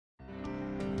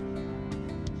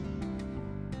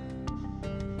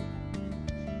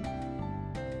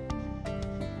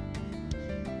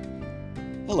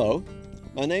Hello,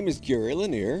 my name is Gary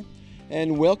Lanier,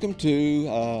 and welcome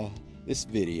to this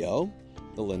video,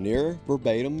 the Lanier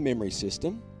Verbatim Memory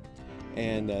System,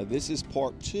 and this is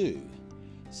part 2.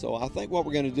 So I think what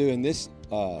we're going to do in this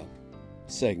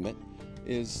segment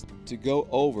is to go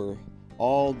over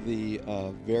all the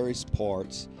various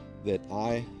parts that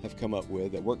I have come up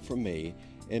with that work for me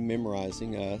in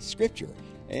memorizing Scripture,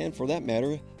 and for that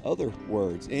matter, other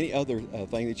words, any other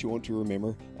thing that you want to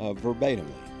remember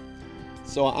verbatimly.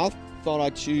 So I thought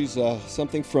I'd choose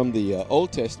something from the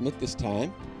Old Testament this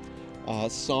time,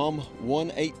 Psalm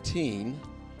 118,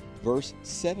 verse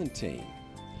 17.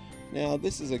 Now,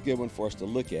 this is a good one for us to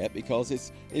look at because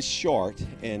it's short,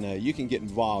 and you can get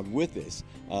involved with this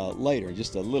later in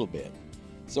just a little bit.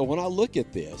 So when I look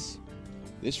at this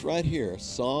right here,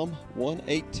 Psalm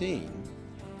 118,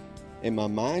 in my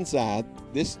mind's eye,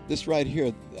 this right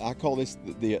here, I call this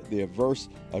the verse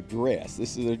address.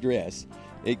 This is address.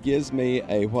 It gives me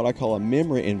what I call a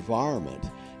memory environment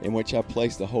in which I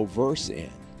place the whole verse in.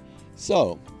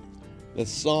 So, the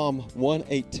Psalm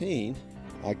 118,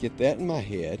 I get that in my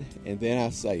head, and then I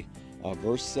say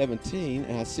verse 17,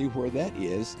 and I see where that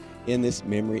is in this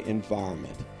memory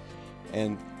environment.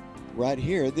 And right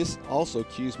here, this also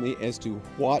cues me as to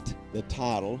what the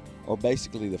title, or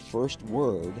basically the first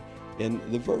word in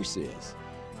the verse is.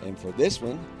 And for this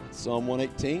one, Psalm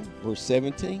 118, verse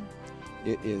 17,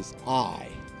 it is I.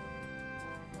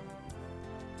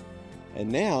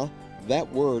 And now that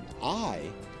word I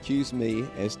cues me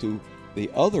as to the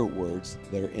other words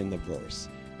that are in the verse.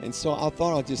 And so I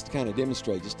thought I'd just kind of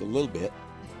demonstrate just a little bit,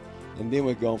 and then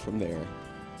we'll go from there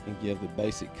and give the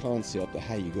basic concept of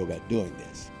how you go about doing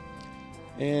this.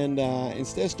 And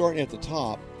instead of starting at the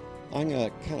top, I'm going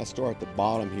to kind of start at the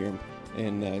bottom here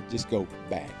and just go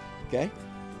back, okay?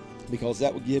 Because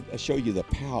that will show you the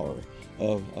power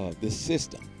of this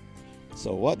system.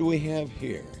 So what do we have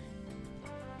here?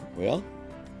 Well,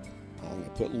 I'm going to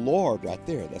put Lord right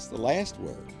there. That's the last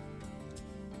word.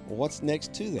 Well, what's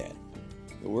next to that?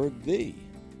 The word thee.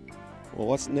 Well,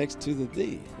 what's next to the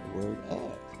thee? The word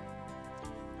of.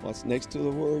 What's next to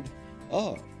the word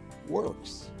of?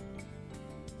 Works.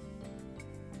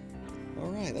 All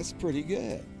right, that's pretty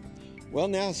good. Well,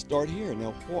 now I start here.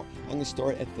 Now, I'm going to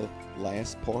start at the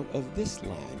last part of this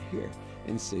line here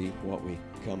and see what we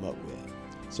come up with.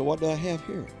 So what do I have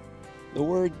here? The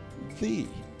word thee.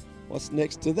 What's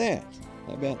next to that?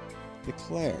 How about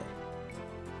declare?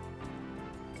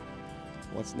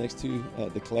 What's next to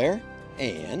declare?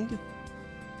 And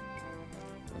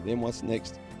then what's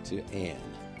next to and?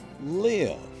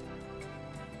 Live.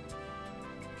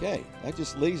 Okay, that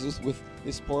just leaves us with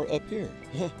this part up here.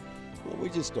 Well, we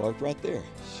just start right there.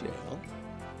 Shall.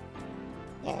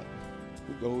 All right,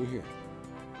 we'll go over here.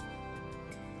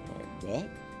 All right,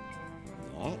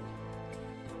 but, not.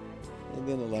 And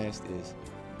then the last is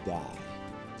die.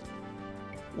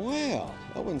 Well,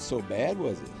 that wasn't so bad,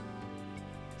 was it?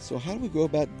 So how do we go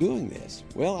about doing this?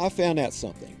 Well, I found out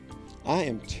something. I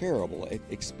am terrible at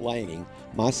explaining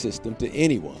my system to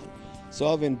anyone.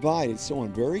 So I've invited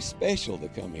someone very special to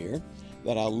come here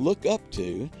that I look up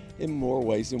to in more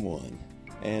ways than one.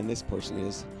 And this person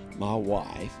is my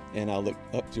wife, and I look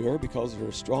up to her because of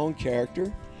her strong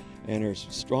character and her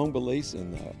strong beliefs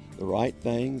in the right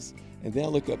things. And then I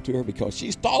look up to her because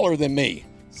she's taller than me.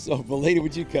 So, Belita,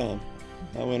 would you come?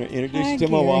 I want to introduce you to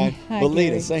my wife. Hi, Belita,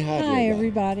 Gary. say hi to everybody.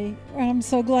 everybody. Hi, everybody. I'm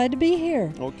so glad to be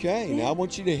here. Okay, now I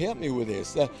want you to help me with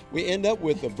this. We end up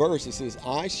with the verse that says,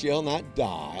 I shall not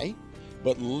die,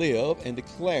 but live and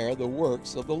declare the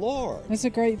works of the Lord. That's a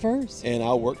great verse. And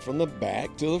I'll work from the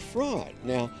back to the front.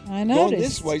 Now, I going noticed.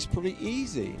 this way is pretty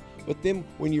easy. But then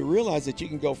when you realize that you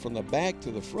can go from the back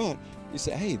to the front, you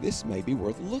say, hey, this may be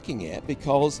worth looking at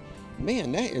because,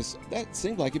 man, that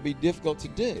seems like it'd be difficult to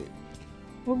do.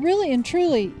 Well, really and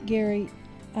truly, Gary,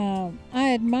 I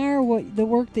admire the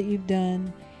work that you've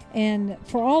done. And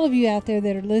for all of you out there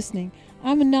that are listening,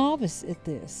 I'm a novice at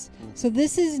this. So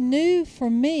this is new for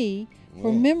me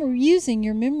for using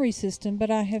your memory system, but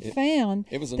I have found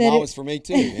it was a that novice for me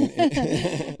too.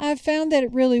 I've found that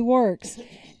it really works.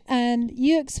 And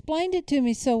you explained it to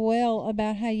me so well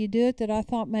about how you do it that I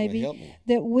thought maybe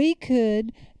that we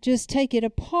could just take it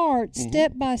apart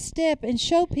step by step and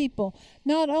show people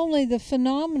not only the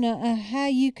phenomena of how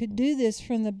you could do this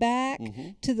from the back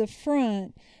to the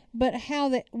front, but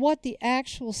what the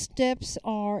actual steps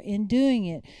are in doing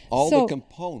it. All the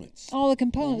components.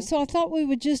 So I thought we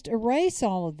would just erase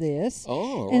all of this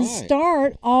and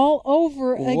start all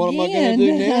over again. What am I going to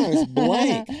do now? It's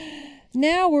blank.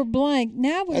 Now we're blank.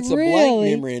 Now we That's really, a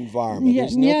blank memory environment. Yeah,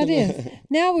 There's nothing yeah, it is.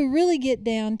 Now we really get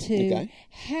down to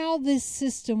how this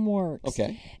system works.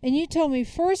 Okay. And you told me,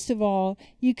 first of all,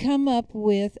 you come up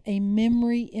with a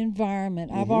memory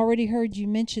environment. I've already heard you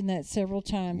mention that several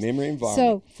times. Memory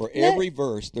environment. So for every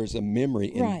verse, there's a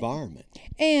memory environment.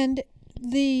 And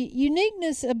the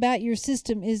uniqueness about your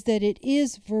system is that it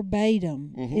is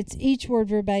verbatim. It's each word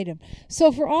verbatim.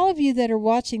 So for all of you that are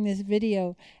watching this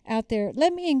video out there,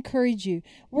 let me encourage you.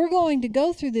 We're going to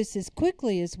go through this as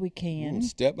quickly as we can.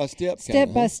 Step by step.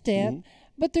 Step by step.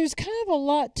 But there's kind of a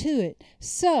lot to it.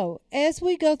 So as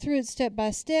we go through it step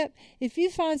by step, if you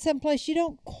find someplace you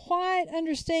don't quite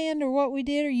understand or what we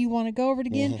did, or you want to go over it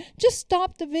again, just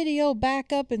stop the video,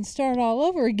 back up, and start all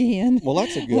over again. Well,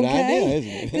 that's a good idea,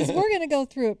 isn't it? Because we're going to go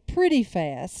through it pretty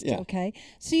fast, Yeah. okay?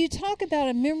 So you talk about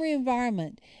a memory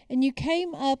environment, and you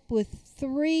came up with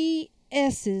 3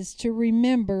 S's to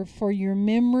remember for your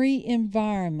memory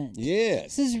environment.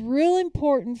 Yes. This is real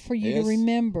important for you to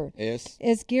remember. S.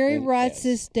 As Gary and writes S.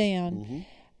 this down,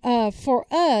 for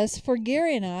us, for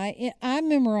Gary and I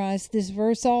memorized this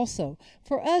verse also.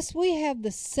 For us, we have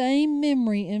the same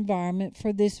memory environment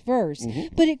for this verse,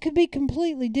 but it could be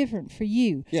completely different for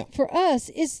you. Yeah. For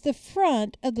us, it's the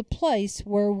front of the place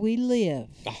where we live.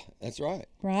 Ah, that's right.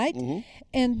 Right?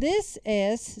 And this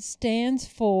S stands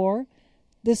for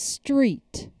the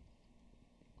street.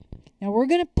 Now, we're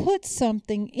going to put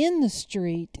something in the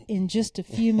street in just a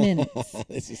few minutes.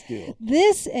 This is cool.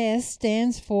 This S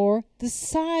stands for the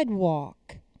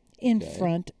sidewalk in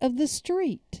front of the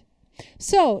street.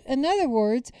 So, in other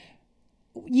words,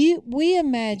 we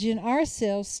imagine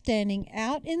ourselves standing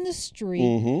out in the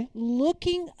street,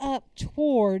 looking up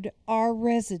toward our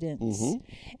residence.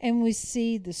 And we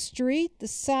see the street, the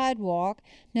sidewalk.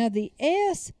 Now, the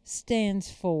S stands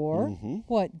for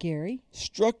what, Gary?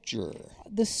 Structure.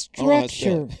 The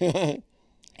structure.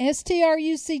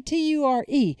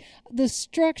 S-T-R-U-C-T-U-R-E, the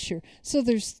structure. So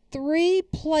there's 3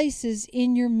 places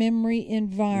in your memory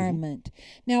environment.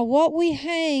 Now, what we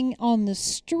hang on the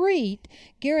street,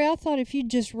 Gary, I thought if you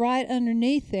just write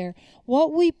underneath there,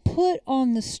 what we put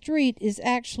on the street is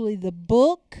actually the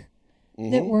book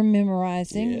that we're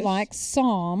memorizing, like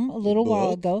Psalm a little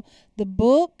while ago, the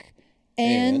book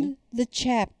and the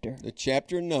chapter. The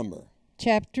chapter number.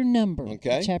 Chapter number.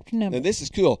 Okay. Chapter number. Now, this is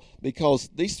cool because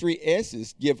these 3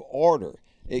 S's give order.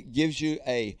 It gives you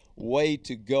a way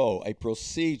to go, a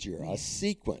procedure, a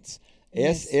sequence.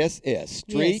 SSS.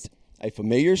 Street, a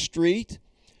familiar street,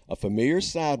 a familiar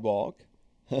sidewalk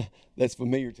that's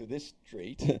familiar to this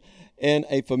street, and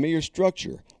a familiar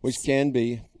structure, which can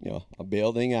be, a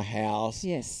building, a house,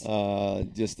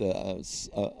 just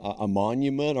a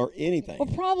monument or anything. Well,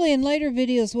 probably in later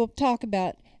videos we'll talk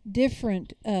about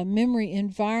different memory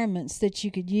environments that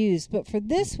you could use, but for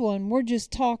this one we're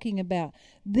just talking about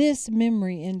this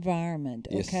memory environment,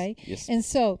 okay? Yes. And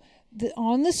so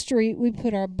on the street we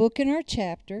put our book and our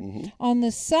chapter. On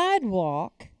the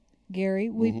sidewalk, Gary,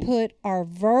 we put our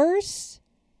verse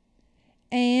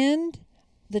and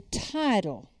the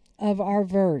title of our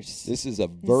verse. This is a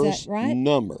verse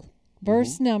number.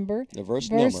 Verse number, the verse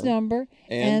number,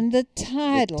 and the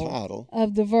title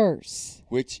of the verse,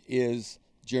 which is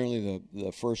generally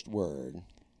the first word.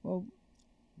 Well,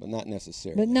 but not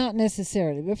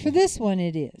necessarily. But for this one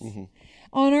it is.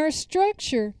 On our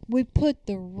structure, we put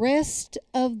the rest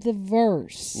of the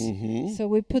verse. So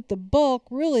we put the bulk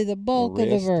of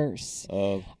the verse.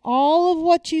 All of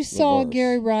what you saw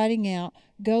Gary writing out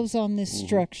goes on this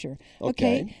structure.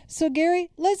 Okay. So Gary,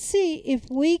 let's see if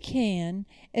we can,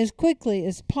 as quickly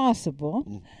as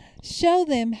possible, show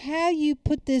them how you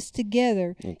put this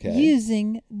together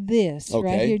using this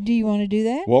right here. Do you want to do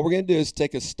that? What we're going to do is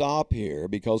take a stop here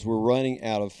because we're running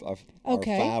out of our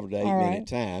 5 to 8 minute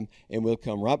time, and we'll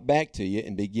come right back to you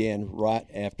and begin right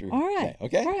after that.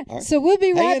 Okay? All right. So we'll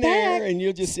be right back. There and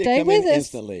you'll just Stay with us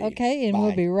instantly. Okay, and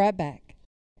we'll be right back.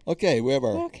 Okay, we have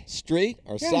our street,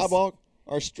 our sidewalk,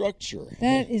 our structure.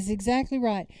 That is exactly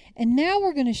right. And now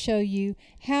we're going to show you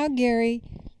how Gary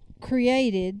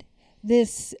created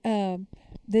this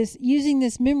using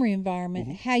this memory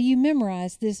environment, how you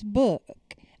memorize this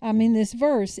this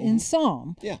verse in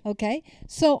Psalm. Okay.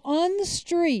 So on the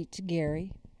street,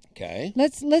 Gary. Okay.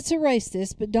 Let's erase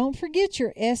this, but don't forget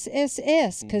your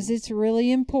SSS because it's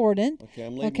really important. Okay,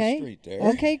 I'm leaving the street there.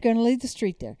 Okay, going to leave the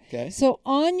street there. Okay. So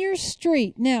on your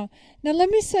street. Now let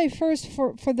me say first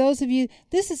for those of you,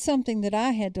 this is something that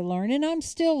I had to learn and I'm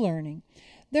still learning.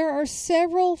 There are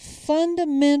several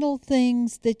fundamental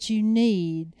things that you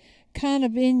need kind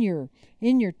of in your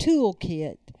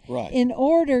toolkit in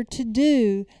order to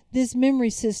do this memory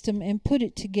system and put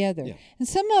it together. Yeah. And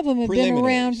some of them have been around.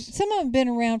 Preliminaries. Some of them have been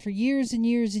around for years and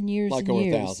years and years Like and over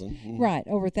years. 1,000. Right,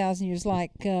 over 1,000 years.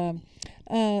 Like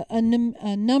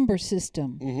a number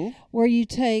system where you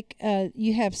take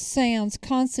you have sounds,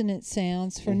 consonant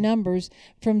sounds for numbers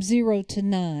from 0 to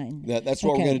 9. That's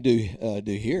what we're going to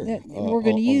do here. We're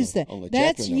going to use that.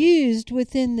 That's used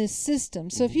within this system.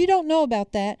 So if you don't know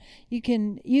about that, you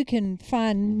can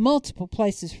find multiple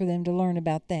places for them to learn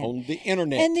about that on the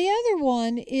internet. And the other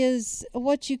one is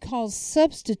what you call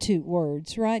substitute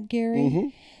words, right,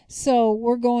 Gary? So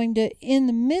we're going to, in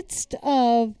the midst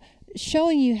of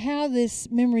showing you how this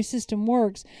memory system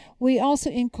works, we also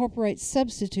incorporate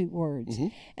substitute words.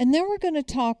 And then we're going to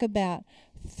talk about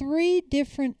 3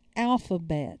 different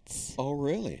alphabets. Oh,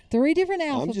 really? 3 different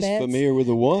alphabets. I'm just familiar with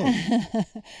the one.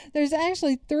 There's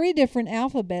actually 3 different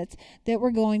alphabets that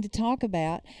we're going to talk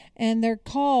about, and they're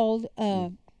called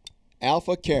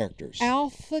alpha characters.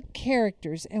 Alpha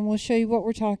characters, and we'll show you what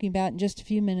we're talking about in just a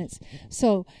few minutes.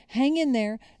 So hang in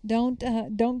there. Don't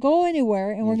go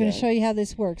anywhere, and we're going to show you how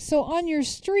this works. So on your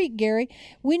street, Gary,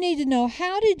 we need to know,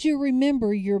 how did you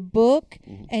remember your book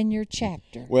and your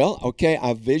chapter? Well, okay,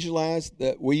 I visualized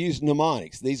that we use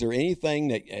mnemonics. These are anything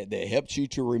that helps you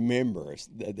to remember,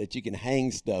 that you can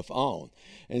hang stuff on.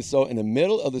 And so in the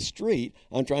middle of the street,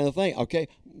 I'm trying to think, okay,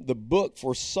 the book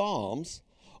for Psalms,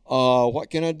 what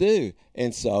can I do?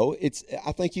 And so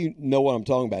I think you know what I'm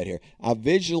talking about here. I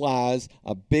visualize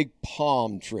a big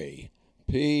palm tree,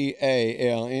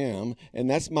 P-A-L-M, and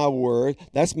that's my word.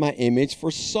 That's my image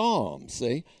for Psalm,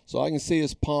 see? So I can see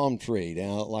this palm tree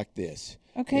down like this.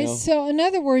 Okay, so in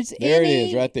other words, there it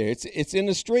is right there. It's in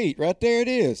the street. Right there it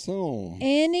is. Oh.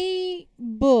 Any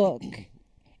book,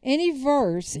 any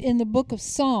verse in the book of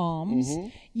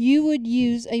Psalms, you would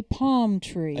use a palm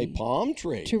tree. A palm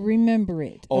tree. To remember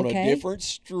it. On a different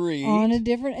street. On a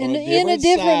different, in a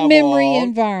different memory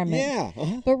environment.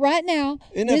 Yeah. But right now,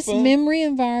 this memory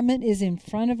environment is in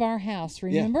front of our house.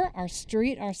 Remember, our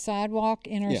street, our sidewalk,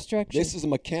 and our structure. This is a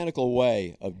mechanical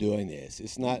way of doing this.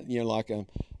 It's not, like I'm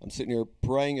sitting here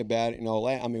praying about it and all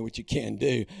that. I mean, what you can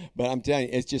do. But I'm telling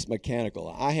you, it's just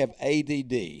mechanical. I have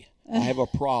ADD. I have a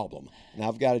problem, and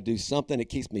I've got to do something that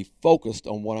keeps me focused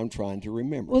on what I'm trying to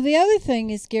remember. Well, the other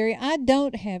thing is, Gary, I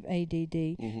don't have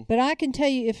ADD, but I can tell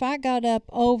you, if I got up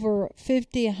over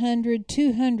 50, 100,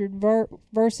 200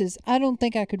 verses, I don't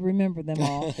think I could remember them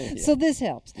all. So this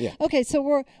helps. Yeah. Okay, so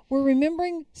we're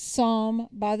remembering Psalm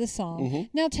by the Psalm.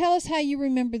 Now tell us how you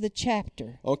remember the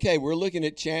chapter. Okay, we're looking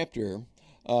at chapter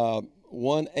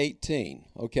 118,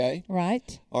 okay?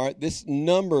 Right. All right, this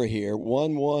number here,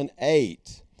 118,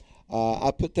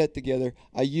 I put that together.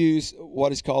 I use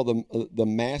what is called the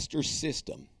master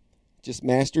system. Just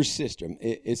master system.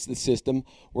 It's the system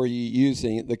where you're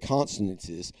using the consonants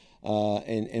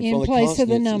and in from the place of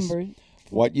the number.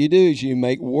 What you do is you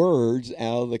make words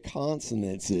out of the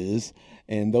consonants,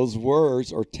 and those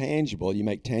words are tangible. You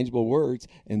make tangible words,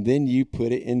 and then you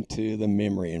put it into the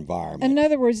memory environment. In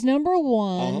other words, number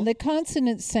 1, the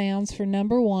consonant sounds for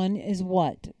number 1 is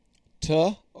what?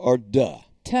 T or duh.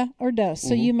 T or duh.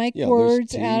 So you make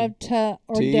words out of T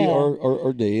or T duh.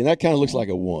 or D. And that kind of looks like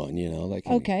a 1,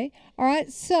 Okay. All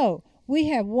right. So we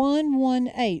have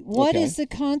 118. What is the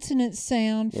consonant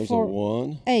sound There's for a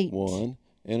 1, 8? 1,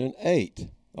 and an 8.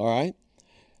 All right.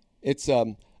 It's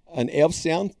an F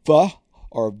sound, th,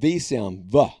 or a V sound,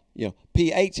 v.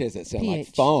 PH has that sound, like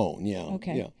phone.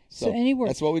 Okay. Yeah. So any word.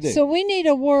 That's what we do. So we need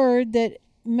a word that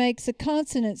makes a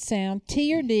consonant sound,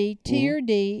 T or D, T or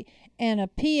D, and a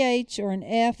PH or an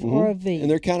F or a V. And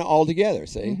they're kind of all together,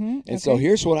 see? And so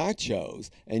here's what I chose.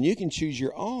 And you can choose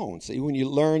your own. See, when you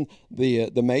learn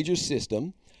the major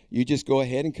system, you just go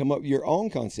ahead and come up with your own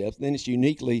concepts. Then it's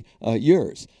uniquely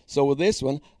yours. So with this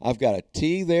one, I've got a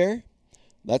T there.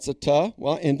 That's a T.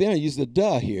 Well, and then I use the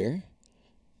duh here.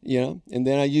 And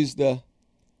then I use the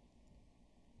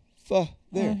F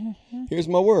there. Here's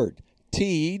my word.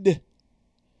 Teed,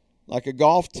 like a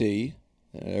golf tee.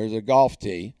 There's a golf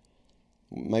tee.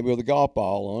 Maybe with a golf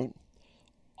ball on it.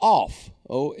 Off,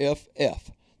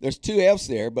 O-F-F. There's 2 F's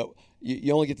there, but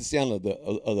you only get the sound of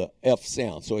the F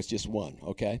sound, so it's just 1,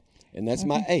 okay? And that's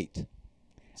my 8.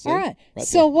 See? All right.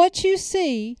 So what you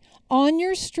see on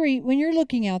your street when you're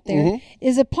looking out there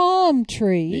is a palm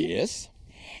tree. Yes.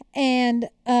 And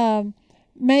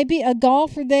maybe a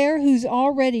golfer there who's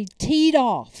already teed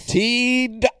off.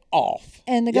 Teed off.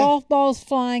 And the golf ball's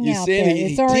flying out there.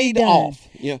 It's already teed done. Off.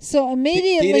 Yeah. So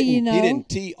immediately he didn't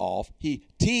tee off. He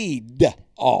teed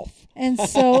off. And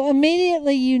so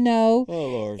immediately oh,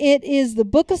 Lord. it is the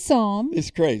book of Psalms. It's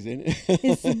crazy, isn't it?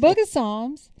 It's the book of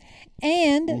Psalms.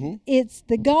 And it's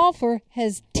the golfer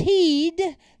has teed,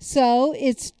 so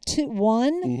it's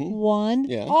one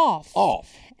off.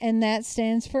 Off. And that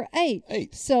stands for 8.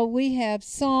 8. So we have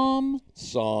Psalm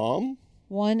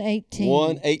 118.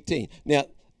 118. Now,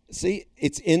 see,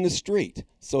 it's in the street.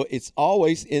 So it's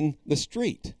always in the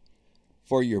street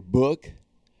for your book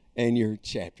and your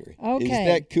chapter. Okay. Is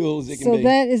that cool as it can be? So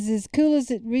that is as cool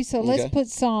as it be. So let's put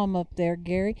Psalm up there,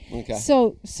 Gary. Okay.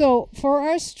 So for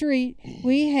our street,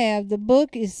 we have the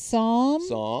book is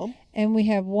Psalm. And we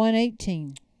have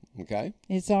 118. Okay.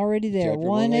 It's already there. Chapter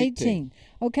 118.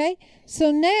 Okay.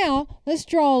 So now let's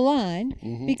draw a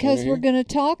line because we're going to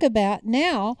talk about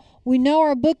now we know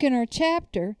our book and our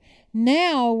chapter.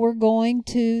 Now we're going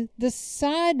to the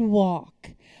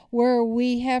sidewalk where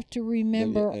we have to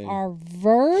remember our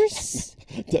verse.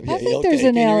 I think there's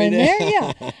an L in there.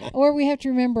 Yeah. Where we have to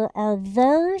remember our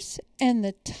verse and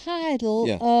the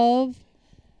title of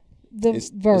the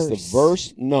verse. It's the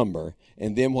verse number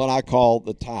and then what I call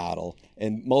the title.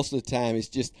 And most of the time, it's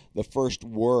just the first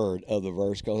word of the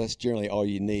verse because that's generally all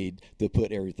you need to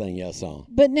put everything else on.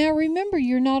 But now remember,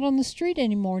 you're not on the street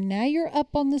anymore. Now you're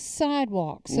up on the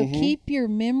sidewalk. So keep your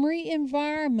memory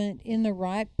environment in the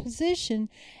right position,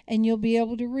 and you'll be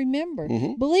able to remember.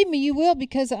 Believe me, you will,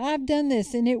 because I've done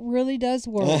this, and it really does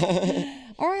work.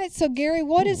 All right, so Gary,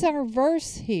 what is our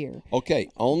verse here? Okay,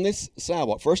 on this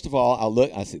sidewalk, first of all,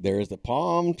 I see there is the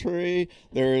palm tree,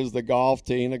 there is the golf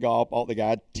tee, and the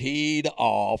guy teed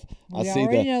off. We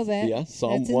already know that. Yeah,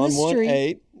 Psalm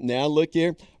 118. Now look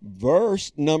here,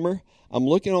 verse number. I'm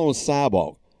looking on the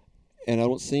sidewalk, and I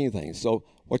don't see anything. So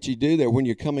what you do there, when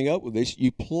you're coming up with this,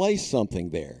 you place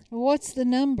something there. What's the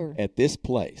number? At this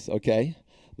place, okay?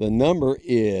 The number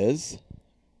is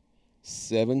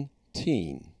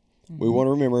 17. We want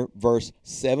to remember verse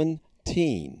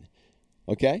 17,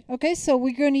 okay? Okay, so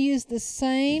we're going to use the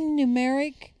same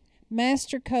numeric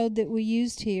master code that we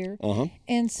used here.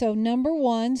 And so number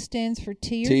 1 stands for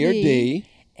T or D.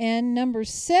 And number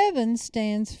 7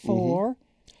 stands for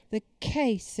the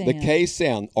K sound. The K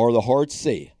sound or the hard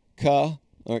C. Ka,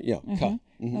 or, ka.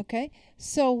 Okay,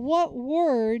 so what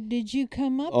word did you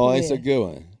come up with? Oh, it's a good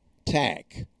one.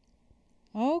 Tack.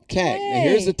 Okay. Tack. Now,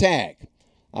 here's the tack.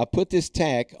 I put this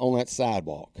tack on that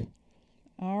sidewalk.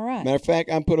 All right. Matter of fact,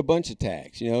 I put a bunch of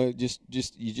tacks. You know, you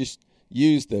just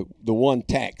use the one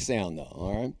tack sound though.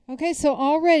 All right. Okay, so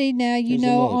already now you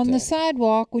know on the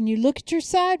sidewalk, when you look at your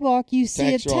sidewalk, you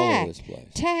see Tacks a tack. All over this place.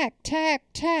 Tack, tack,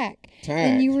 tack. Tack.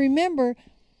 And you remember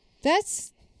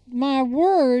that's my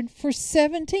word for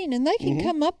 17, and they can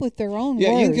come up with their own words.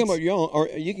 Yeah, you can come up with your own, or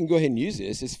you can go ahead and use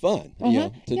this. It's fun,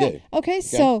 to do. Okay,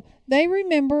 so they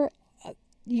remember.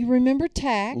 You remember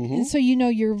tack, and so you know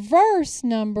your verse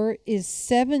number is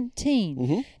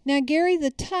 17. Now, Gary,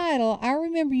 the title, I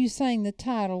remember you saying the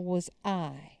title was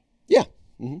I. Yeah.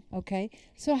 Okay,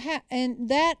 so and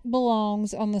that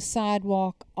belongs on the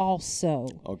sidewalk also.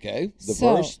 Okay, the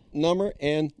verse number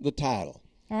and the title.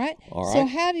 All right. All right. So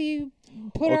how do you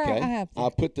put our I? I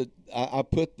put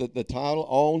the title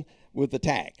on with the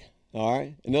tack. All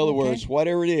right. In other words,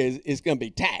 whatever it is, it's going to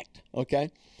be tacked.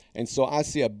 Okay. And so I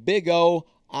see a big old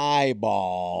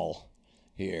eyeball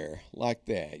here, like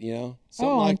that, you know.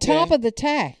 Something on top of the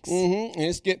tacks. And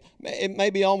it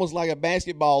may be almost like a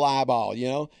basketball eyeball, you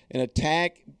know. And a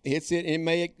tack hits it, and it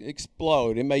may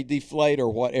explode, it may deflate or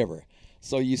whatever.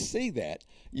 So you see that,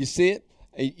 you see it.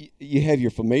 You have your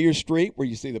familiar street where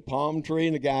you see the palm tree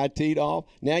and the guy teed off.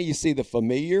 Now you see the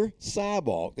familiar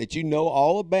sidewalk that you know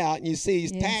all about, and you see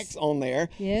these tacks on there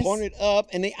pointed up,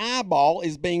 and the eyeball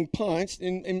is being punched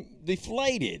and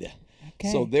deflated.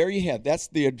 Okay. So there you have. That's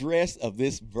the address of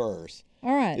this verse.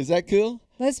 All right. Is that cool?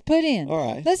 Let's put in.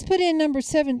 All right. Let's put in number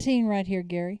 17 right here,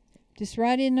 Gary. Just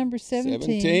write in number 17.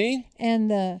 17.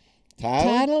 And the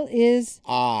title is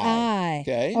I.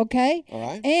 Okay. Okay. All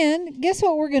right. And guess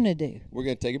what we're going to do? We're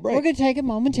going to take a break. We're going to take a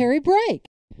momentary break.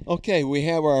 Okay. We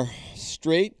have our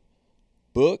street,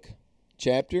 book,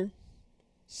 chapter,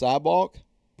 sidewalk,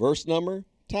 verse number,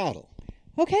 title.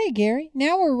 Okay, Gary.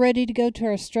 Now we're ready to go to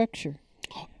our structure,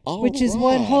 which is right.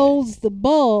 what holds the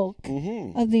bulk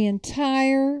of the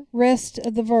entire rest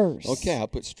of the verse. Okay. I'll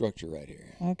put structure right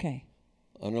here. Okay.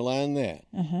 Underline that.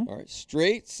 All right.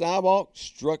 Street, sidewalk,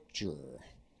 structure.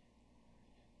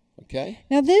 Okay.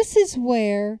 Now, this is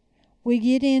where we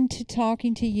get into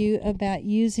talking to you about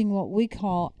using what we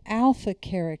call alpha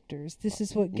characters. This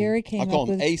is what Gary came up with. I call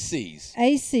them ACs.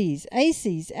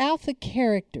 ACs, alpha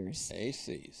characters.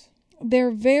 ACs. They're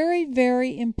very,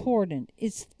 very important.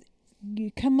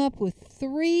 You come up with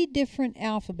 3 different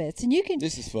alphabets, and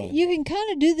this is fun. You can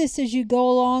kind of do this as you go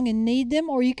along and need them,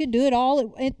 or you could do it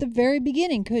all at the very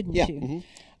beginning, couldn't you?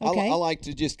 Okay. I like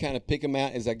to just kind of pick them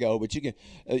out as I go. But you can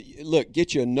look,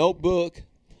 get you a notebook.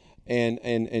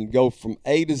 And go from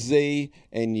A to Z,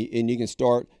 and you can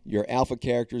start your alpha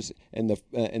characters, and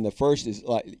the first is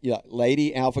like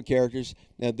lady alpha characters.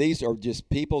 Now these are just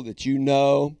people that you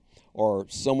know, or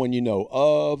someone you know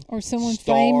of, or someone stars,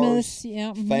 famous,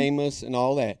 yeah, famous, and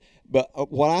all that.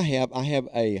 But what I have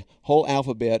a whole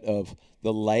alphabet of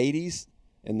the ladies,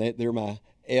 and they're my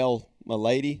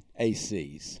lady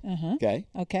ACs. Okay.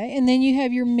 Okay, and then you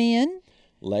have your men.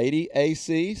 Lady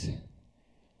ACs.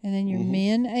 And then your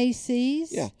men ACs?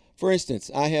 Yeah. For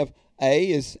instance, I have A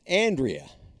is Andrea.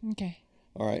 Okay.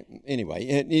 All right. Anyway,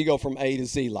 and you go from A to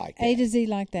Z like that. A to Z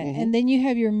like that. And then you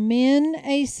have your men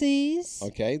ACs.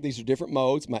 Okay. These are different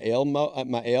modes. My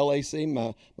L AC,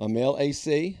 my male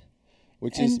AC,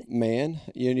 which is man.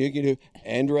 You can do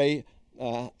Andre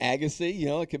Agassi. You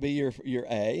know, it could be your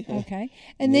A. Okay.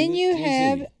 And then you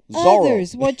have Zorro.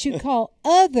 others, what you call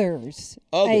others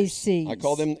ACs. I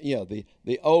call them,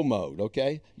 the O mode,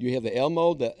 okay? You have the L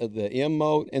mode, the M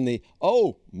mode, and the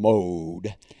O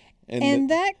mode. And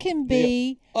that can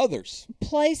be others.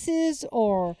 Places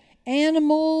or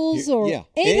animals or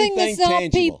anything that's not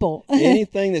tangible. People.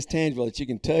 Anything that's tangible that you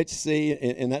can touch, see,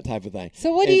 and that type of thing.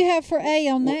 So what do you have for A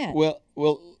on that?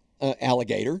 Well,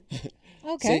 alligator.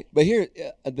 Okay. See, but here,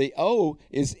 the O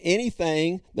is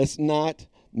anything that's not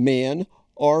men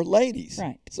or ladies.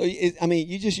 Right. So,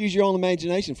 you just use your own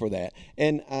imagination for that.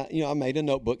 And, I made a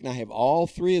notebook, and I have all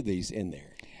three of these in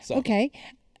there. So. Okay.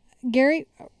 Gary,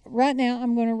 right now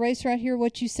I'm going to erase right here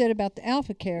what you said about the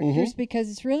alpha characters because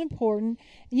it's real important.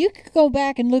 You could go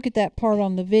back and look at that part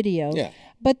on the video. Yeah.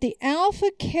 But the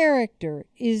alpha character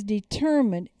is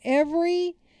determined.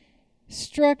 Every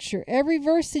structure, every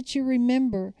verse that you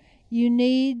remember, you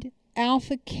need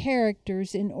alpha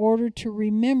characters in order to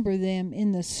remember them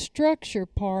in the structure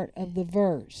part of the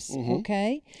verse.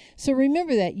 Okay? So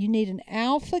remember that. You need an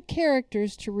alpha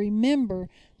characters to remember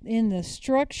in the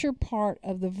structure part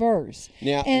of the verse.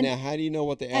 Now, how do you know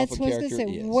what the alpha character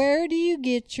is? Where do you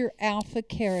get your alpha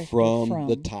character from?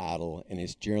 The title, and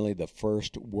it's generally the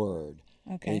first word.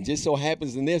 Okay. And it just so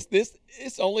happens in this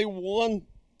it's only one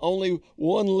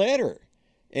letter,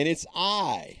 and it's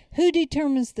I. Who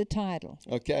determines the title?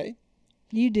 Okay.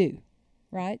 You do,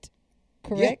 right?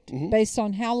 Correct? Yeah. Based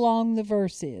on how long the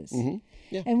verse is.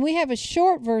 Yeah. And we have a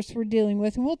short verse we're dealing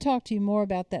with, and we'll talk to you more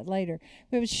about that later.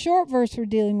 We have a short verse we're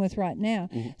dealing with right now.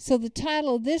 So the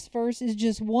title of this verse is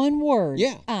just one word,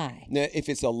 I. Now, if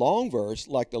it's a long verse,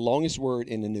 like the longest word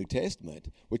in the New Testament,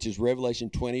 which is Revelation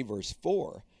 20, verse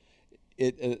 4,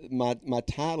 my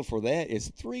title for that is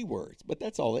 3 words, but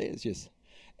that's all it is, just,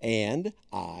 and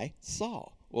I saw.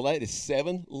 Well, that is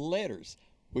 7 letters,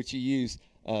 which you use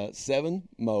 7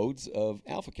 modes of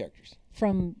alpha characters.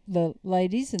 From the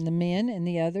ladies and the men and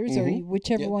the others, or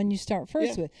whichever one you start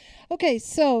first with. Okay,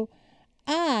 so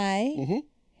I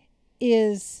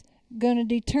is going to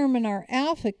determine our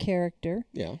alpha character.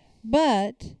 Yeah.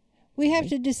 But we have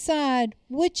to decide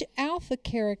which alpha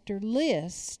character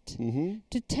list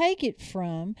to take it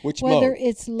from, whether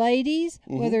it's ladies,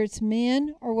 whether it's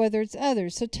men, or whether it's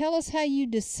others. So tell us how you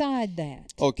decide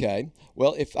that. Okay.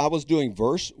 Well, if I was doing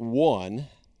verse 1,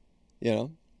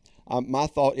 my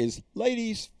thought is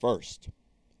ladies first.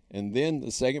 And then the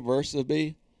second verse would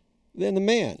be then the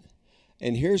men.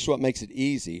 And here's what makes it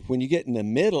easy. When you get in the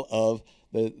middle of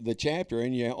the chapter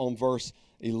and you're on verse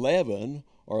 11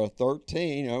 or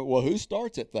 13, who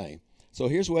starts that thing? So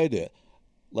here's the way to do it.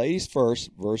 Ladies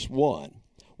first, verse 1.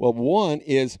 Well, 1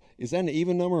 is that an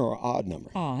even number or an odd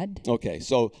number? Odd. Okay,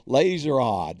 so ladies are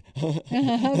odd.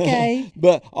 Okay.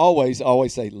 But always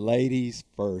say ladies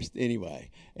first anyway.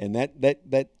 And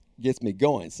that gets me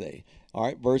going, see. All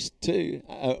right, verse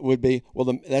 2 would be,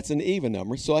 that's an even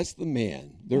number, so that's the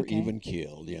men. They're even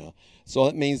killed, So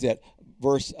that means that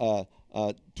verse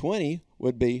 20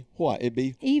 would be what? It'd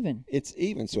be even. It's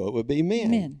even, so it would be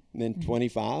men. And then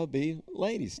 25 would be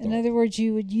ladies. In other words,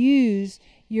 you would use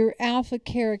your alpha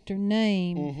character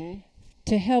name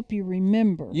to help you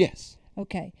remember. Yes.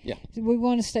 Okay. Yeah. So we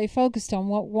want to stay focused on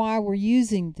why we're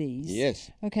using these. Yes.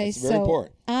 Okay. That's very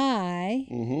important.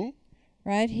 I.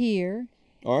 Right here.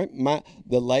 All right.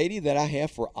 The lady that I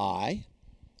have for I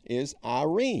is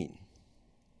Irene.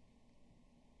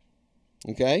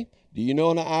 Okay. Do you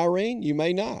know an Irene? You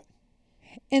may not.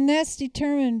 And that's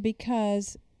determined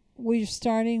because we're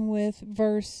starting with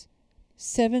verse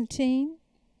 17.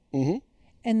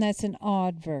 And that's an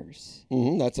odd verse.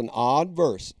 That's an odd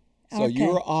verse. So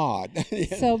you're odd.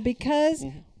 So because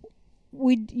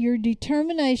your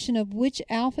determination of which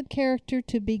alpha character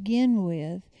to begin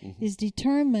with is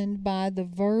determined by the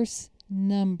verse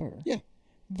number. Yeah.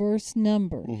 verse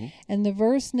number. And the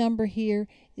verse number here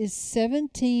is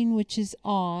 17, which is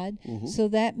odd. So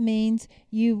that means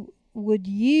you would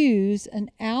use an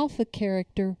alpha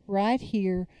character right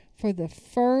here for the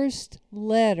first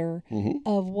letter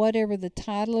of whatever the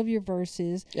title of your verse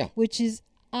is, which is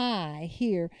I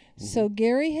here. So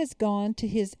Gary has gone to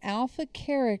his alpha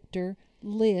character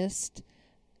list,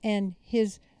 and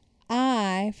his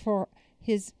I for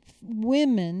his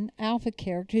women alpha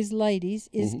character, his ladies,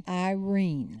 is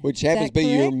Irene, which happens to be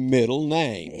your middle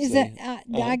name. Is that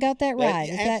I got that right?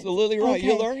 Is absolutely right. Okay.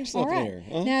 You're learning something here.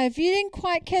 Now, if you didn't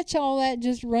quite catch all that,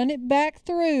 just run it back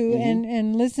through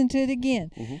and listen to it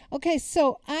again. Okay,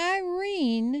 so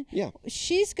Irene,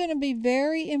 she's going to be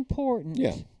very important.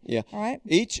 Yeah. All right.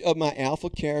 Each of my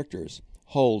alpha characters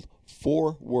hold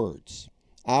 4 words.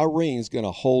 Irene's going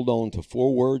to hold on to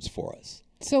 4 words for us.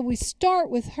 So we start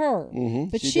with her,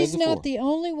 but she's not the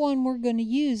only one we're going to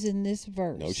use in this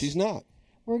verse. No, she's not.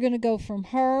 We're going to go from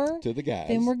her to the guys.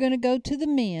 Then we're going to go to the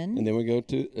men. And then we go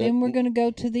to then we're going to go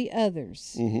to the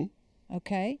others.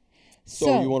 Okay.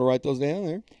 So you want to write those down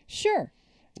there? Sure.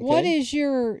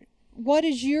 Okay. What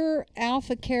is your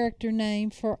alpha character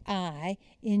name for I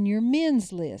in your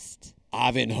men's list?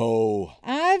 Ivanhoe.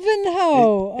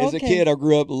 Ivanhoe. As a kid, I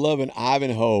grew up loving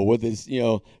Ivanhoe with his,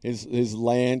 his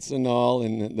lance and all,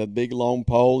 and the big long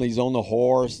pole. He's on the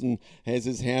horse and has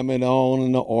his helmet on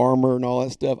and the armor and all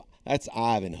that stuff. That's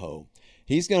Ivanhoe.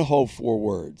 He's going to hold 4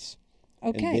 words.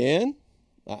 Okay. And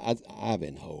then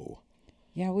Ivanhoe.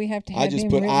 Yeah, we have to have I just him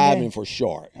put written Ivan down. for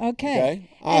short. Okay.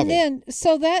 Ivan. And then,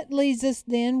 so that leads us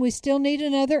then, we still need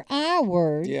another I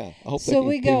word. Yeah, I hope they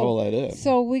can pick all that up.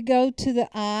 So we go to the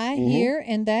I here,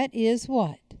 and that is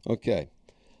what? Okay.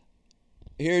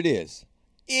 Here it is.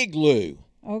 Igloo.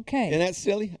 Okay. Isn't that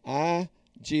silly? IGLOO.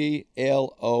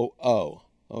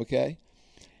 Okay.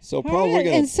 So probably we're going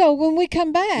to... And so when we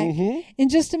come back, in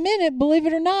just a minute, believe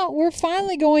it or not, we're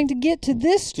finally going to get to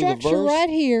this structure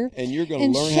right here. And you're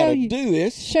going to learn how to do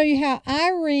this. Show you how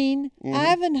Irene,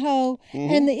 Ivanhoe,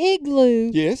 and the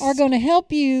igloo are going to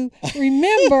help you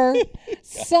remember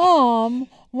Psalm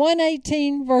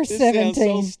 118, verse 17. This sounds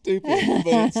so stupid,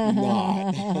 but it's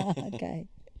not. Okay.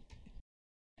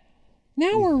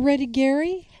 Now we're ready,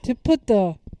 Gary, to put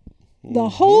the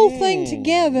whole thing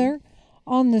together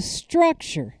on the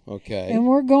structure. Okay. And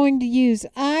we're going to use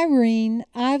Irene,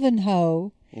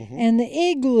 Ivanhoe, and the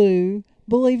igloo,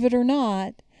 believe it or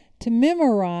not, to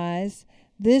memorize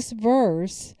this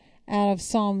verse out of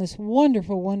Psalm, this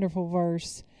wonderful, wonderful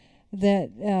verse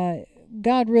that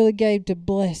God really gave to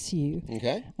bless you.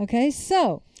 Okay. Okay,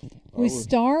 so we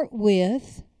start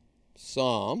with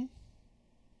Psalm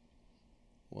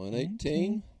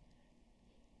 118,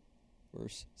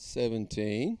 verse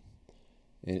 17.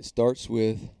 And it starts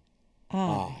with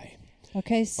I.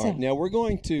 Okay, so. All right, now we're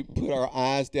going to put our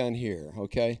eyes down here,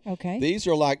 okay? Okay. These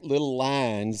are like little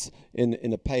lines in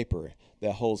the paper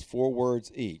that holds 4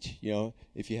 words each. You know,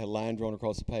 if you had a line drawn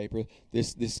across the paper,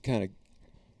 this kind of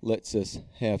lets us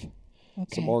have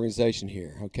some organization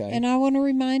here, okay? And I want to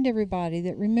remind everybody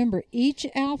that, remember, each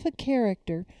alpha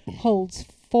character holds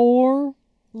 4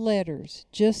 letters,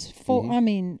 just 4,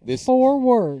 4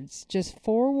 words, just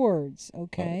 4 words,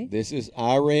 okay? This is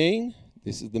Irene,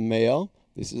 this is the male,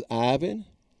 this is Ivan,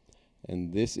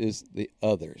 and this is the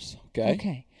others, okay?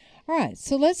 Okay. All right,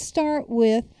 so let's start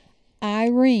with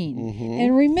Irene.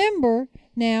 And remember,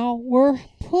 now we're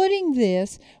putting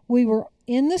this, we were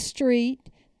in the street,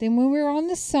 then we were on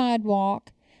the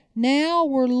sidewalk, now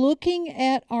we're looking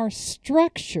at our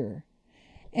structure,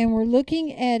 and we're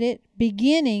looking at it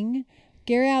beginning.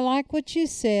 Gary, I like what you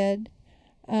said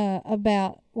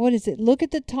about, what is it, look at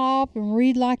the top and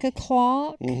read like a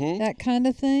clock, that kind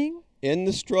of thing. In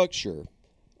the structure,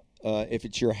 if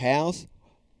it's your house,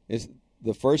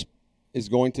 the first is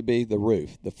going to be the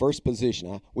roof, the first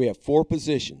position. We have 4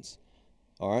 positions,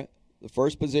 all right? The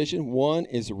first position, 1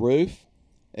 is the roof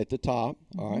at the top,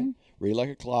 all right? Read like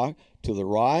a clock. To the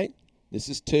right, this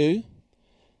is 2.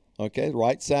 Okay, the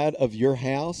right side of your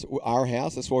house, our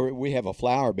house, that's where we have a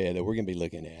flower bed that we're going to be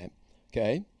looking at.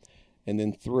 Okay, and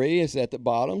then 3 is at the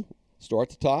bottom.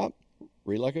 Start at the top,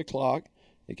 read like a clock.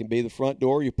 It can be the front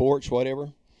door, your porch,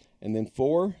 whatever. And then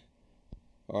 4,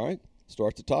 all right,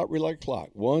 start at the top, read like a clock.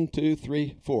 1, 2,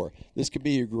 3, 4. This could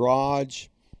be your garage,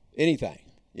 anything,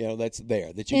 that's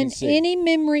there that you can see. In any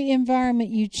memory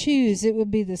environment you choose, it would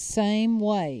be the same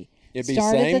way. It'd be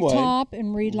Start the same at the way. top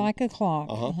and read like a clock.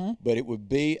 But it would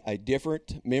be a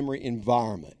different memory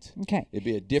environment. Okay. It'd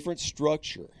be a different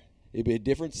structure. It'd be a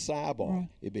different sidewalk.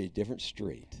 It'd be a different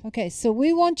street. Okay, so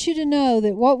we want you to know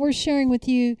that what we're sharing with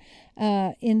you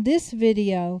in this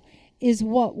video is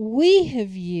what we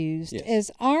have used Yes.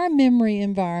 as our memory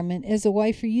environment as a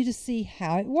way for you to see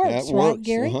how it works, right,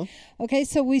 Gary? Okay,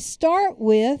 so we start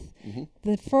with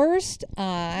the first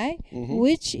I,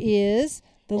 which is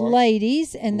the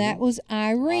ladies, and that was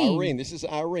Irene. Irene. This is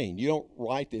Irene. You don't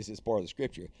write this as part of the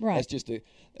scripture. Right.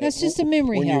 That's just a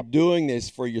memory when help. you're doing this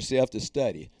for yourself to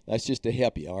study. That's just to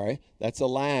help you, all right? That's a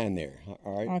line there,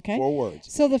 all right? Okay. 4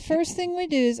 words. So the first thing we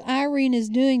do is Irene is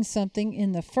doing something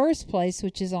in the first place,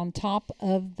 which is on top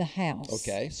of the house.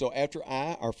 Okay, so after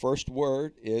I, our first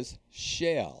word is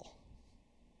shall.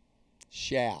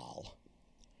 Shall.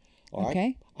 All right?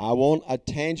 Okay. I want a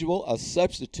tangible, a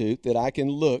substitute that I can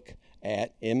look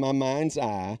at in my mind's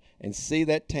eye and see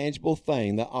that tangible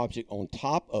thing, the object on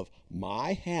top of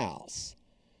my house.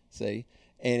 See?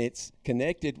 And it's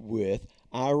connected with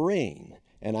Irene.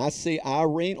 And I see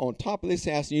Irene on top of this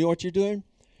house. And you know what you're doing?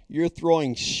 You're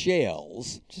throwing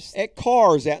shells at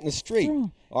cars out in the street.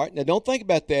 All right? Now, don't think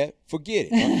about that. Forget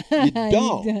it. All right? You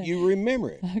don't. You remember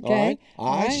it. Okay. All right? All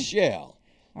I right. shall.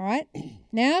 All right.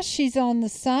 Now she's on the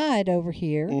side over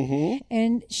here,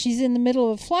 and she's in the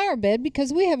middle of a flower bed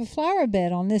because we have a flower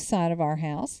bed on this side of our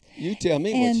house. You tell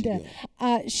me what she's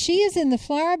doing. She is in the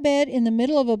flower bed in the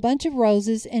middle of a bunch of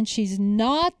roses, and she's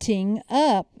knotting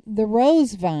up the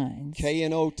rose vines.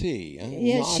 K-N-O-T.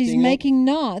 Yeah, she's making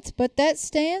knots, but that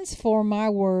stands for my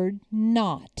word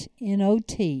knot,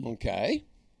 N-O-T. Okay.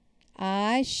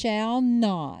 I shall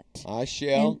not. I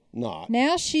shall not.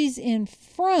 Now she's in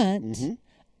front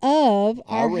of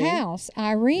our house.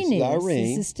 Irene is. Irene.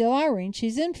 This is still Irene.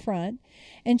 She's in front,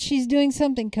 and she's doing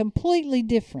something completely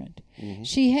different.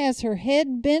 She has her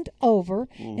head bent over,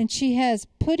 and she has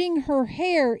putting her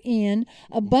hair in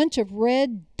a bunch of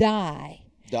red dye.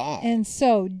 Die. And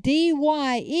so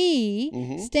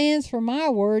D-Y-E stands for my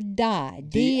word die.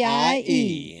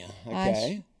 D-I-E.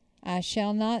 Okay. I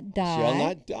shall not die. Shall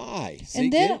not die. See,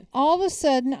 And then all of a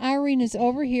sudden, Irene is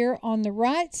over here on the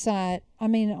right side,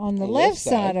 on the left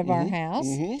side of our house.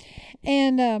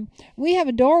 And we have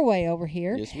a doorway over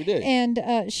here. Yes, we do.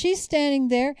 And she's standing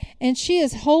there, and she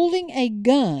is holding a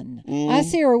gun. I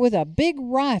see her with a big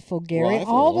rifle, Gary.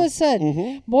 Rifle. All of a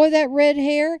sudden, boy, that red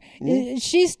hair,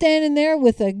 she's standing there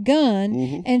with a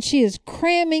gun, and she is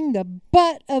cramming the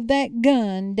butt of that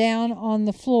gun down on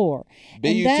the floor.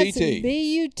 B-U-T-T. And that's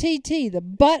B-U-T-T, the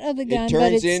butt of the gun,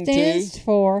 but it stands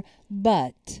for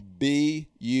butt.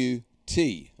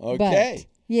 B-U-T. Okay. Butt.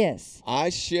 Yes. I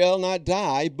shall not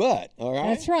die, but. All right.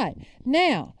 That's right.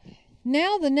 Now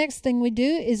the next thing we do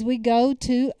is we go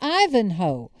to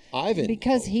Ivanhoe.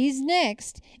 Because he's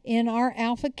next in our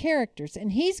alpha characters,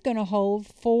 and he's going to hold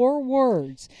 4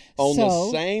 words. On the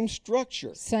same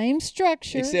structure. Same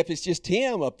structure. Except it's just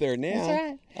him up there now.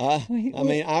 That's right. I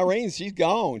mean, Irene, she's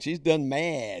gone. She's done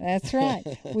mad. That's right.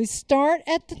 We start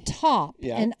at the top,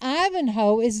 and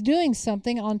Ivanhoe is doing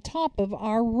something on top of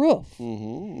our roof.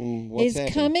 What's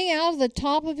happening? Coming out of the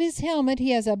top of his helmet.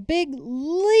 He has a big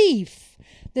leaf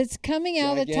that's coming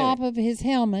out of the top of his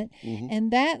helmet,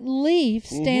 and that leaf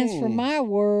stands for my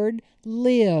word,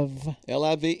 live.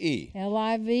 L-I-V-E.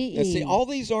 L-I-V-E. Now, see, all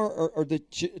these are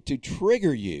to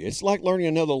trigger you. It's like learning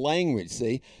another language,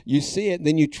 see? You see it,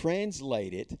 then you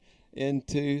translate it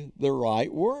into the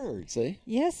right word, see?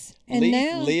 Yes. And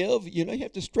live, you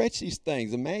have to stretch these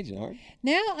things. Imagine, all right?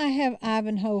 Now I have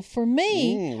Ivanhoe. For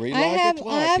me, read I like have a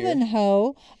clock here.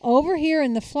 Ivanhoe over here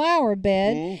in the flower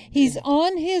bed. He's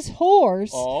on his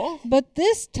horse, but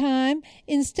this time,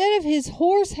 instead of his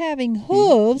horse having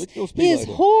hooves, his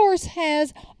horse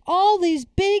has all these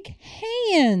big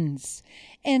hands.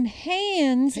 And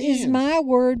hands is my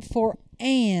word for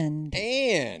and.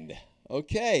 And.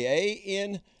 Okay,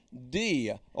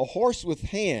 A-N-D, a horse with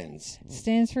hands.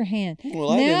 Stands for hand. Well,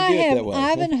 now I didn't get it that have way.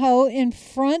 Ivanhoe in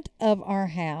front of our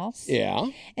house. Yeah.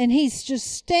 And he's just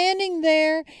standing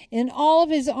there in all of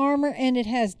his armor, and it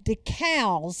has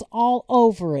decals all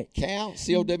over it. Cal?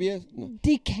 C-O-W? No.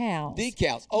 Decals.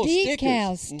 Decals. Oh,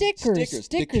 decals. stickers.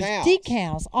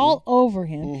 Decals all over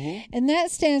him. And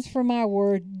that stands for my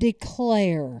word,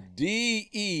 declare.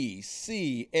 D-E-C-L-A-R-E.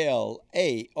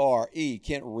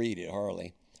 Can't read it,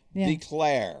 Harley. Yeah.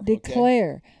 Declare.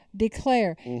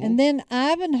 Declare. And then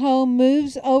Ivanhoe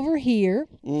moves over here.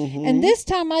 And this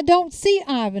time I don't see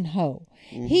Ivanhoe.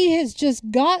 He has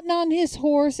just gotten on his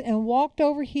horse and walked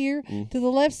over here to the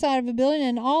left side of the building,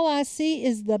 and all I see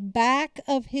is the back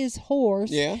of his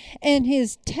horse. Yeah. And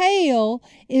his tail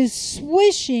is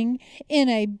swishing in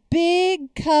a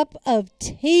big cup of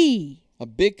tea. A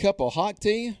big cup of hot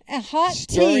tea? A hot tea.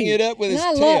 Stirring it up with his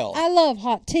tail. I love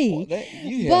hot tea. Well,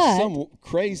 you have some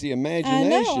crazy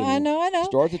imagination. I know.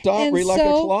 Start at the top, and read like a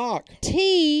clock.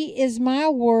 Tea is my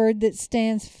word that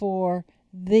stands for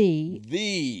the.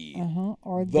 The.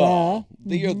 Or the.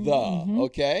 The or the.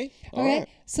 Okay. All right.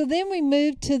 So then we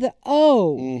move to the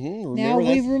O. Now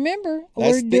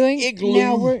we're doing igloo.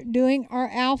 Now we're doing our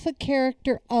alpha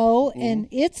character O, and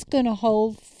it's going to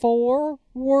hold 4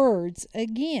 words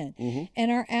again.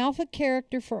 And our alpha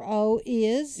character for O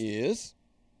is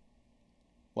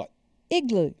what?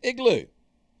 Igloo. Igloo.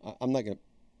 I'm not going to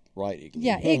write igloo.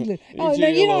 Yeah, igloo. Oh no,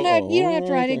 you don't have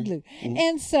to write igloo.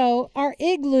 And so our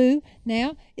igloo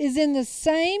now is in the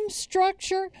same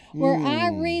structure where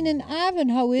Irene and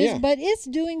Ivanhoe is, but it's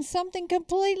doing something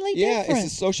completely different. Yeah,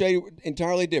 it's associated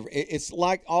entirely different. It's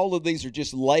like all of these are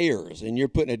just layers, and you're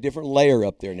putting a different layer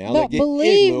up there now. But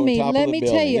believe me, let me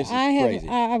tell you,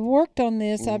 I've worked on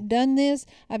this. I've done this.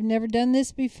 I've never done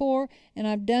this before, and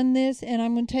I've done this, and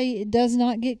I'm going to tell you, it does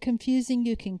not get confusing.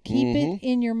 You can keep it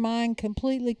in your mind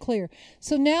completely clear.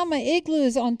 So now my igloo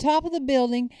is on top of the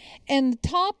building, and the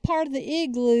top part of the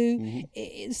igloo,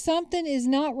 something is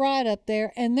not right up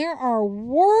there, and there are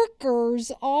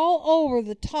workers all over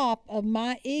the top of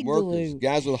my igloo. Workers,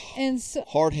 guys with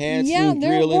hard hats and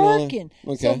they're drilling. working.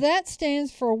 Okay. So that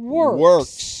stands for works.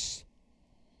 Works.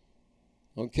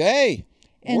 Okay.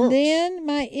 And then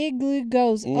my igloo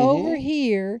goes over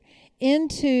here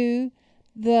into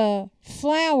the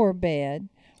flower bed.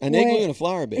 An igloo and a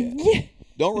flower bed. Yeah.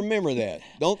 Don't remember that.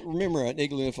 Don't remember an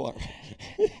igloo and a flower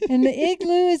bed. And the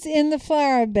igloo is in the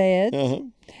flower bed.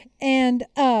 And,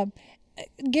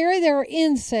 Gary, there are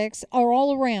insects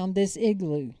all around this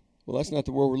igloo. Well, that's not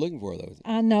the word we're looking for, though.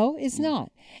 I know, it's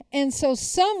not. And so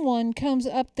someone comes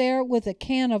up there with a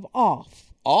can of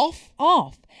off. Off?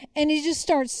 Off. And he just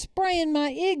starts spraying my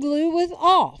igloo with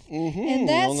off. And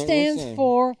that stands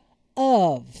for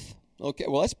of. Okay,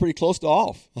 well, that's pretty close to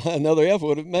off. Another F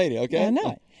would have made it, okay? I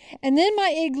know it. And then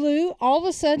my igloo all of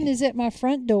a sudden is at my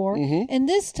front door, and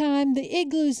this time the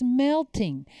igloo's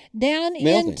melting down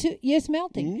into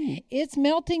melting. It's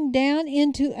melting down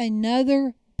into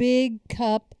another big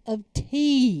cup of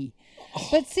tea.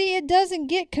 But see, it doesn't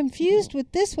get confused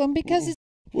with this one because it's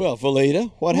Well,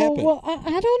 Valita, what happened? Well,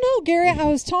 I don't know, Gary. I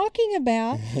was talking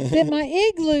about that my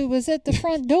igloo was at the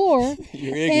front door,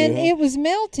 Your igloo, and it was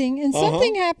melting, and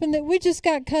something happened that we just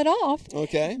got cut off.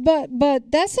 Okay. But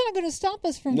that's not going to stop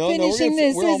us from finishing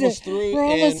this, we're almost through. We're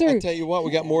almost through. I tell you what,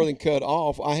 we got more than cut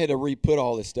off. I had to re-put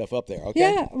all this stuff up there. Okay.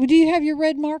 Yeah. Do you have your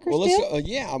red marker still? I'll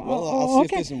see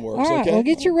if this one works. All right. Okay. Well,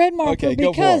 get your red marker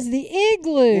because the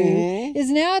igloo is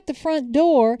now at the front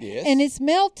door, and it's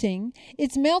melting.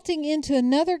 It's melting into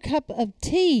another cup of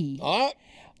tea,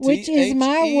 which is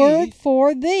my word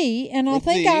for thee. And I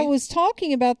think I was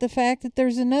talking about the fact that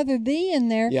there's another thee in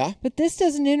there, but this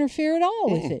doesn't interfere at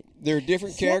all with it. There are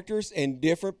different characters and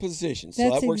different positions. So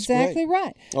That's that works exactly great.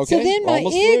 right. Okay. So then my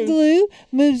igloo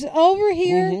moves over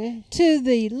here to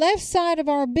the left side of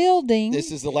our building.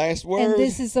 This is the last word. And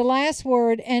this is the last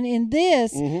word. And in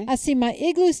this, I see my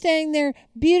igloo standing there,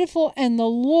 beautiful, and the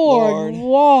Lord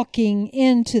walking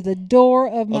into the door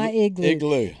of my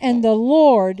igloo. And the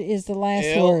Lord is the last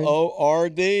word.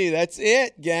 Lord. That's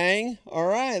it, gang. All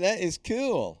right. That is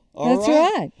cool. That's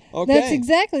right. Okay.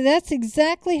 That's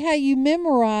exactly how you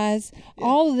memorize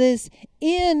all of this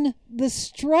in the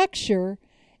structure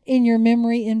in your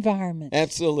memory environment.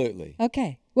 Absolutely.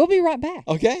 Okay. We'll be right back.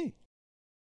 Okay.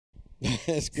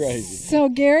 That's crazy. So,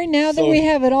 Gary, now that we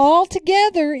have it all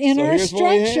together in our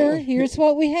structure, here's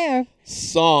what we have.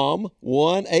 Psalm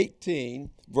 118,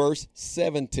 verse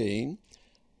 17.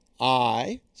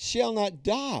 I shall not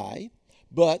die,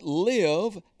 but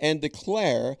live and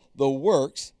declare the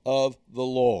works of the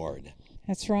Lord.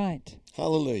 That's right.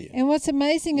 Hallelujah. And what's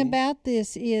amazing about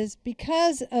this is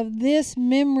because of this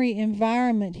memory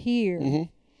environment here,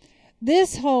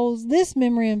 this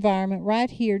memory environment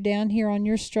right here, down here on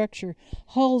your structure,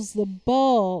 holds the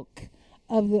bulk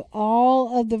of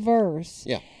all of the verse.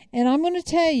 Yeah. And I'm going to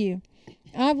tell you,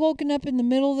 I've woken up in the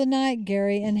middle of the night,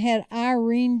 Gary, and had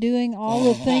Irene doing all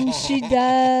the things she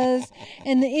does,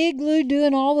 and the igloo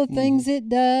doing all the things it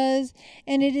does.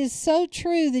 And it is so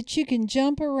true that you can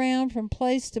jump around from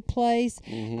place to place.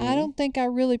 I don't think I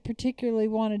really particularly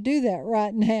want to do that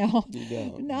right now. You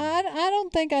don't. No, I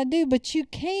don't think I do, but you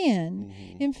can.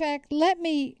 In fact, let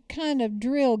me kind of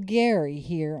drill Gary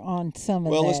here on some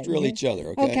of that. Well, let's drill each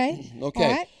other, okay?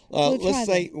 Okay. All right. Let's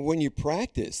say when you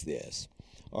practice this,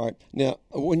 all right. Now,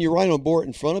 when you write on a board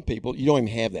in front of people, you don't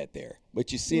even have that there,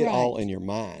 but you see it all in your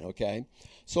mind, okay?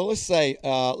 So let's say,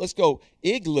 let's go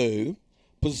igloo,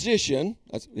 position.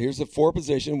 Here's the 4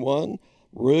 position. 1,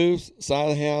 roof, side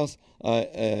of the house,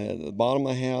 the bottom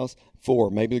of the house. 4,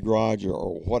 maybe the garage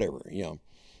or whatever, you know.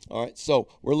 All right, so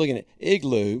we're looking at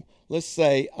igloo. Let's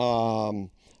say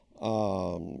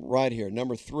right here,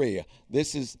 number 3.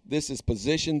 This is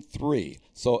position 3.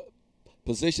 So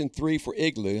position 3 for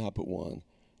igloo, I put 1,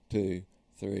 2,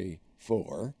 3,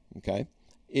 4. Okay,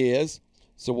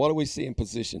 so what do we see in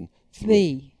position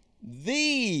 3?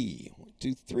 The 1,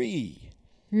 2, 3.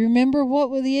 Remember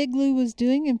what the igloo was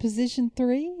doing in position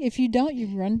 3? If you don't, you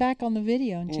run back on the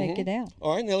video and check it out.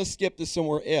 All right, now let's skip to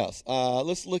somewhere else.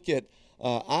 Let's look at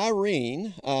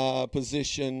Irene,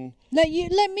 position. Let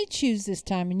me choose this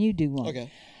time, and you do one. Okay.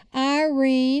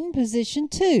 Irene, position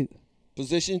 2.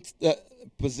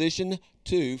 Position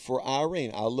 2 for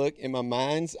Irene. I look in my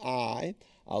mind's eye.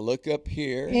 I look up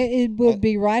here. It would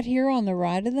be right here on the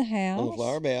right of the house. On the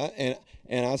flower bed,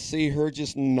 and I see her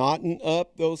just knotting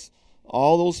up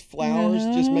all those flowers,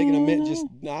 just making them.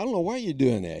 I don't know why you're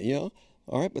doing that,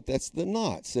 All right, but that's the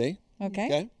knot. See?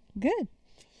 Okay. Good.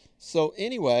 So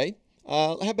anyway,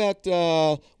 how about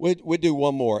we do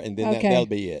one more, and then that'll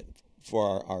be it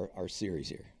for our series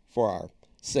here, for our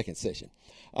second session.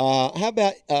 How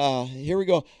about here we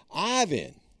go,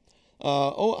 Ivan.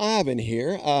 Ivan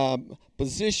here.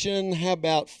 Position. How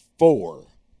about 4?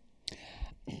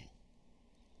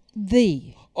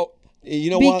 Oh, you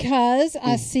know what? Because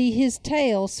I see his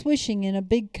tail swishing in a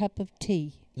big cup of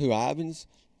tea. Who, Ivan's?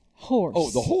 Horse. Oh,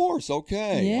 the horse.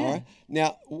 Okay. Yeah. All right.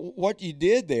 Now, what you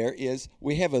did there is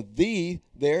we have a thee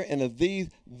there and a thee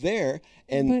there,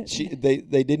 and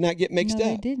they did not get mixed up.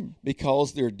 They didn't.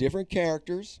 Because they're different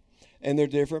characters and they're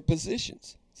different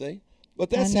positions. See? But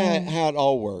that's how it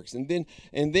all works. And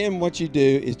then what you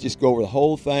do is just go over the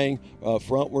whole thing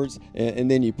frontwards, and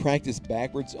then you practice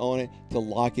backwards on it to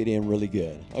lock it in really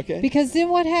good. Okay? Because then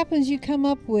what happens, you come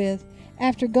up with,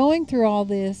 after going through all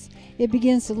this, it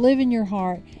begins to live in your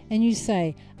heart, and you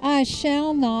say, I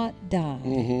shall not die.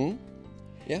 Mm-hmm.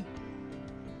 Yeah.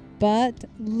 But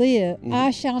live. I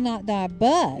shall not die,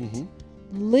 but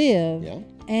live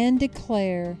and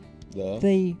declare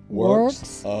the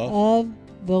works of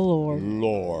the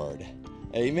Lord.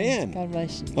 Amen. God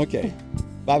bless you. Okay.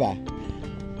 Bye-bye.